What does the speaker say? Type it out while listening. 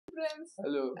friends.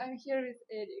 Hello. I'm here with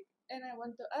Eric, and I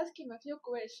want to ask him a few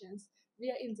questions. We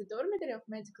are in the dormitory of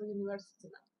Medical University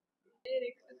now.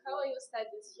 Eric, how are your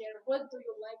studies here? What do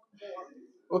you like more?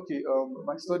 Okay,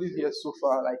 my studies here so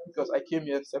far, like because I came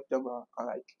here in September and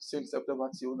like since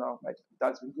September till now, like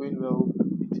that's been going well.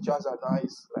 The teachers are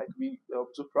nice. Like we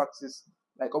do practice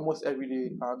like almost every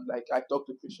day, and like I talk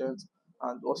to patients,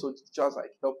 and also the teachers like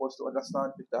help us to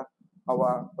understand better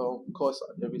our course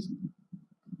and everything.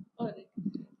 Eric,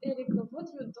 Eric, what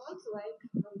you don't like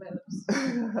from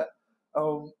Belarus?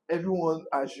 Everyone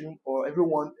assume or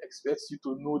everyone expects you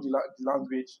to know the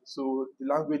language. So the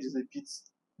language is a bit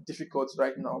difficult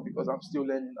right now because I'm still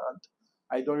learning and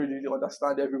I don't really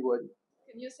understand everybody.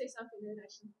 Can you say something in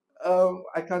Russian?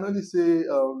 I can only say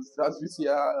Здравствуйте,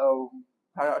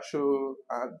 Хорошо,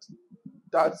 and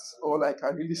that's all I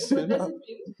can really say What does now. it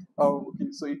mean?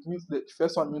 Okay, so it means the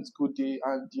first one means good day,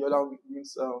 and the other one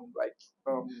means like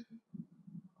um,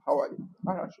 how are you?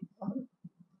 Хорошо.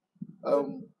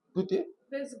 Good day.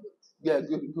 That's good. Yeah,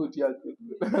 good, yeah, good.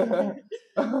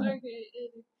 Okay, Eric.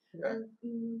 Yeah. And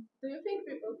do you think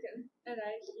people can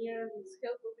arrive here with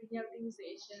help of any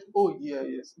organization? Oh yeah,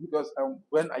 yes. Because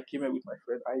when I came here with my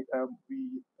friend, I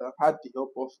we had the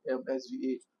help of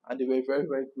SVA, and they were very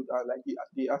very good. And like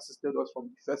they assisted us from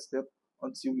the first step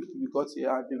until we got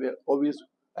here, and they were always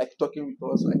like talking with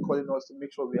us, like calling us to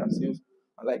make sure we are safe,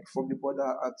 and like from the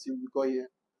border until we got here.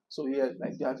 So yeah,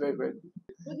 like they are very very good.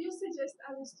 Would you suggest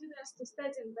other students to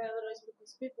study in Belarus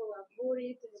because people are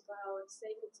worried about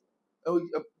safety? Oh,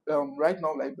 right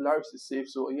now, like Belarus is safe,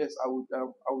 so yes, I would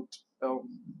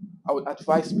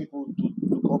advise people to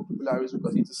come to Belarus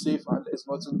because it is safe and there's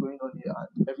nothing going on here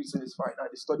and everything is fine and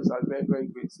the studies are very very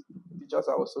great. The teachers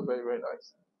are also very very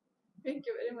nice. Thank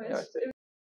you very much. Yeah,